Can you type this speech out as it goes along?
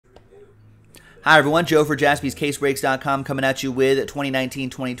Hi everyone, Joe for JaspysCaseBreaks.com coming at you with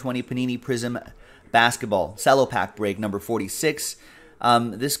 2019-2020 Panini Prizm Basketball CELLO Pack Break number 46.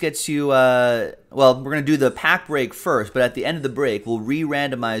 This gets you, well, we're going to do the pack break first, but at the end of the break, we'll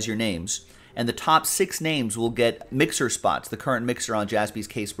re-randomize your names, and the top 6 names will get mixer spots, the current mixer on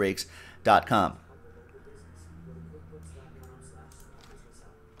JaspysCaseBreaks.com.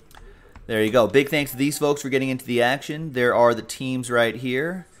 There you go. Big thanks to these folks for getting into the action. There are the teams right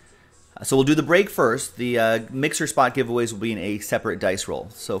here. So we'll do the break first. The mixer spot giveaways will be in a separate dice roll.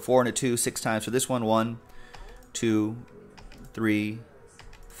 So 4 and a 2, 6 times for this one. 1, 2, 3,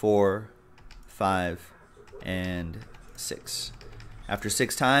 4, 5, and 6. After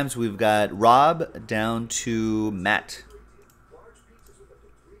 6 times, we've got Rob down to Matt.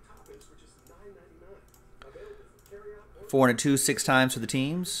 Four and a 2, 6 times for the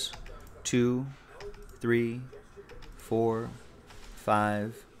teams. 2, 3, 4,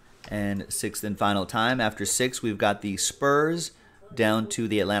 5, and 6th and final time. After 6, we've got the Spurs down to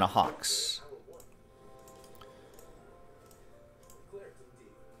the Atlanta Hawks.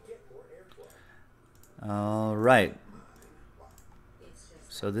 All right.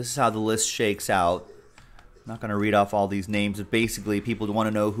 So this is how the list shakes out. I'm not going to read off all these names, but basically people want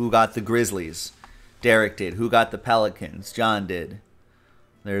to know who got the Grizzlies. Derek did. Who got the Pelicans? John did.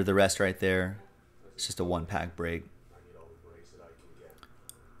 There's the rest right there. It's just a one-pack break.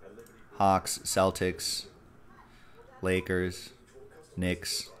 Hawks, Celtics, Lakers,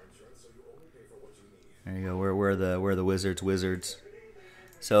 Knicks. There you go. Where are the Wizards? Wizards.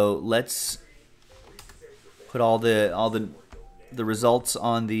 So let's put all the results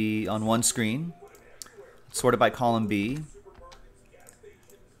on one screen. Sort it by column B,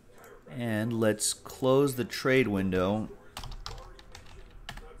 and let's close the trade window.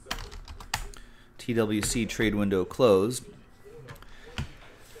 TWC trade window closed.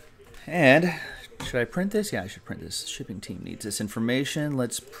 And should I print this? Yeah, I should print this. Shipping team needs this information.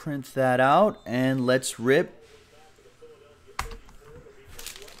 Let's print that out and let's rip.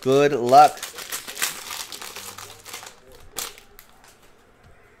 Good luck.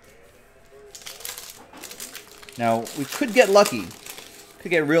 Now, we could get lucky. Could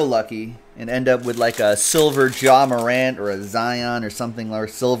get real lucky and end up with like a silver Ja Morant or a Zion or something, or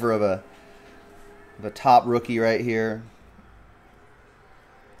silver of a top rookie right here.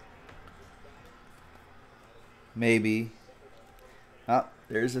 Maybe. Oh,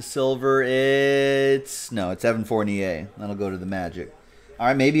 there's a silver. It's Evan Fournier. That'll go to the Magic. All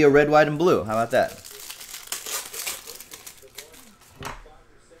right, maybe a red, white, and blue. How about that?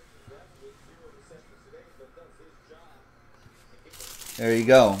 There you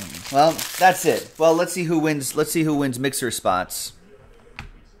go. Well, that's it. Well, let's see who wins. Let's see who wins mixer spots.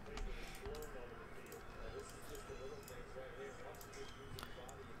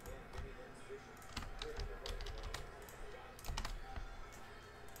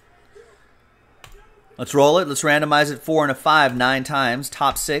 Let's roll it. Let's randomize it. 4 and a 5, 9 times.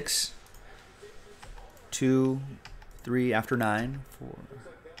 Top 6. 2, 3 after 9. 4.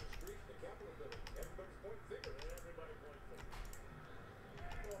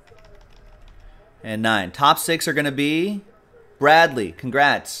 And 9. Top 6 are going to be Bradley.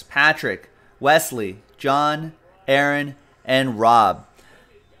 Congrats. Patrick, Wesley, John, Aaron, and Rob.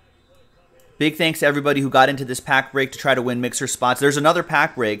 Big thanks to everybody who got into this pack break to try to win mixer spots. There's another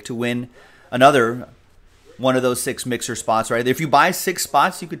pack break to win another one of those 6 mixer spots, right? If you buy 6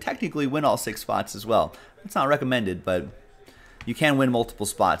 spots, you could technically win all 6 spots as well. It's not recommended, but you can win multiple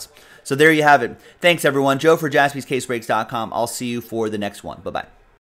spots. So there you have it. Thanks, everyone. Joe for JaspysCaseBreaks.com. I'll see you for the next one. Bye-bye.